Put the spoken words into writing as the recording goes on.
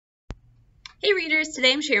Hey readers,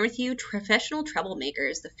 today I'm sharing with you Professional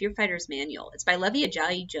Troublemakers, the Fear Fighter's Manual. It's by Luvvie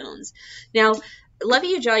Ajayi Jones. Now,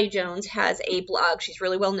 Luvvie Ajayi Jones has a blog she's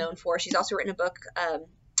really well known for. She's also written a book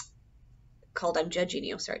called I'm Judging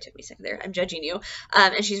You. Sorry, it took me a second there. I'm Judging You.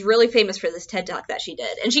 And she's really famous for this TED Talk that she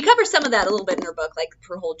did. And she covers some of that a little bit in her book, like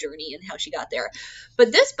her whole journey and how she got there.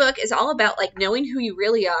 But this book is all about like knowing who you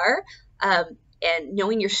really are and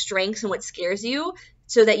knowing your strengths and what scares you,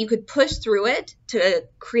 so that you could push through it to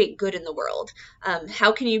create good in the world.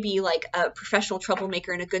 How can you be like a professional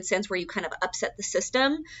troublemaker in a good sense, where you kind of upset the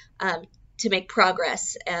system to make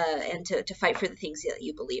progress and to fight for the things that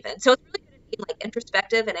you believe in? So it's really good at being like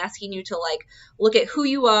introspective and asking you to like look at who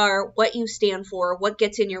you are, what you stand for, what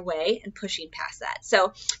gets in your way, and pushing past that.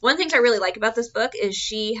 So one of the things I really like about this book is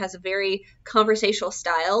she has a very conversational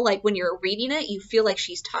style. Like when you're reading it, you feel like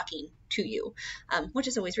she's talking to you, which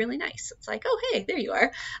is always really nice. It's like, oh, hey, there you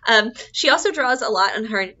are. She also draws a lot on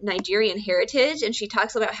her Nigerian heritage, and she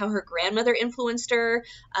talks about how her grandmother influenced her,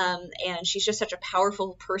 and she's just such a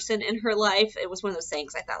powerful person in her life. It was one of those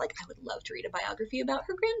things I thought, like, I would love to read a biography about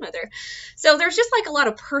her grandmother. So there's just like a lot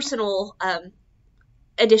of personal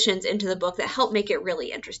additions into the book that help make it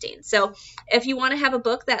really interesting. So if you want to have a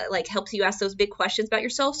book that like helps you ask those big questions about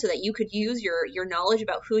yourself so that you could use your knowledge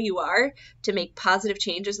about who you are to make positive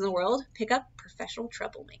changes in the world, pick up Professional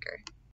Troublemaker.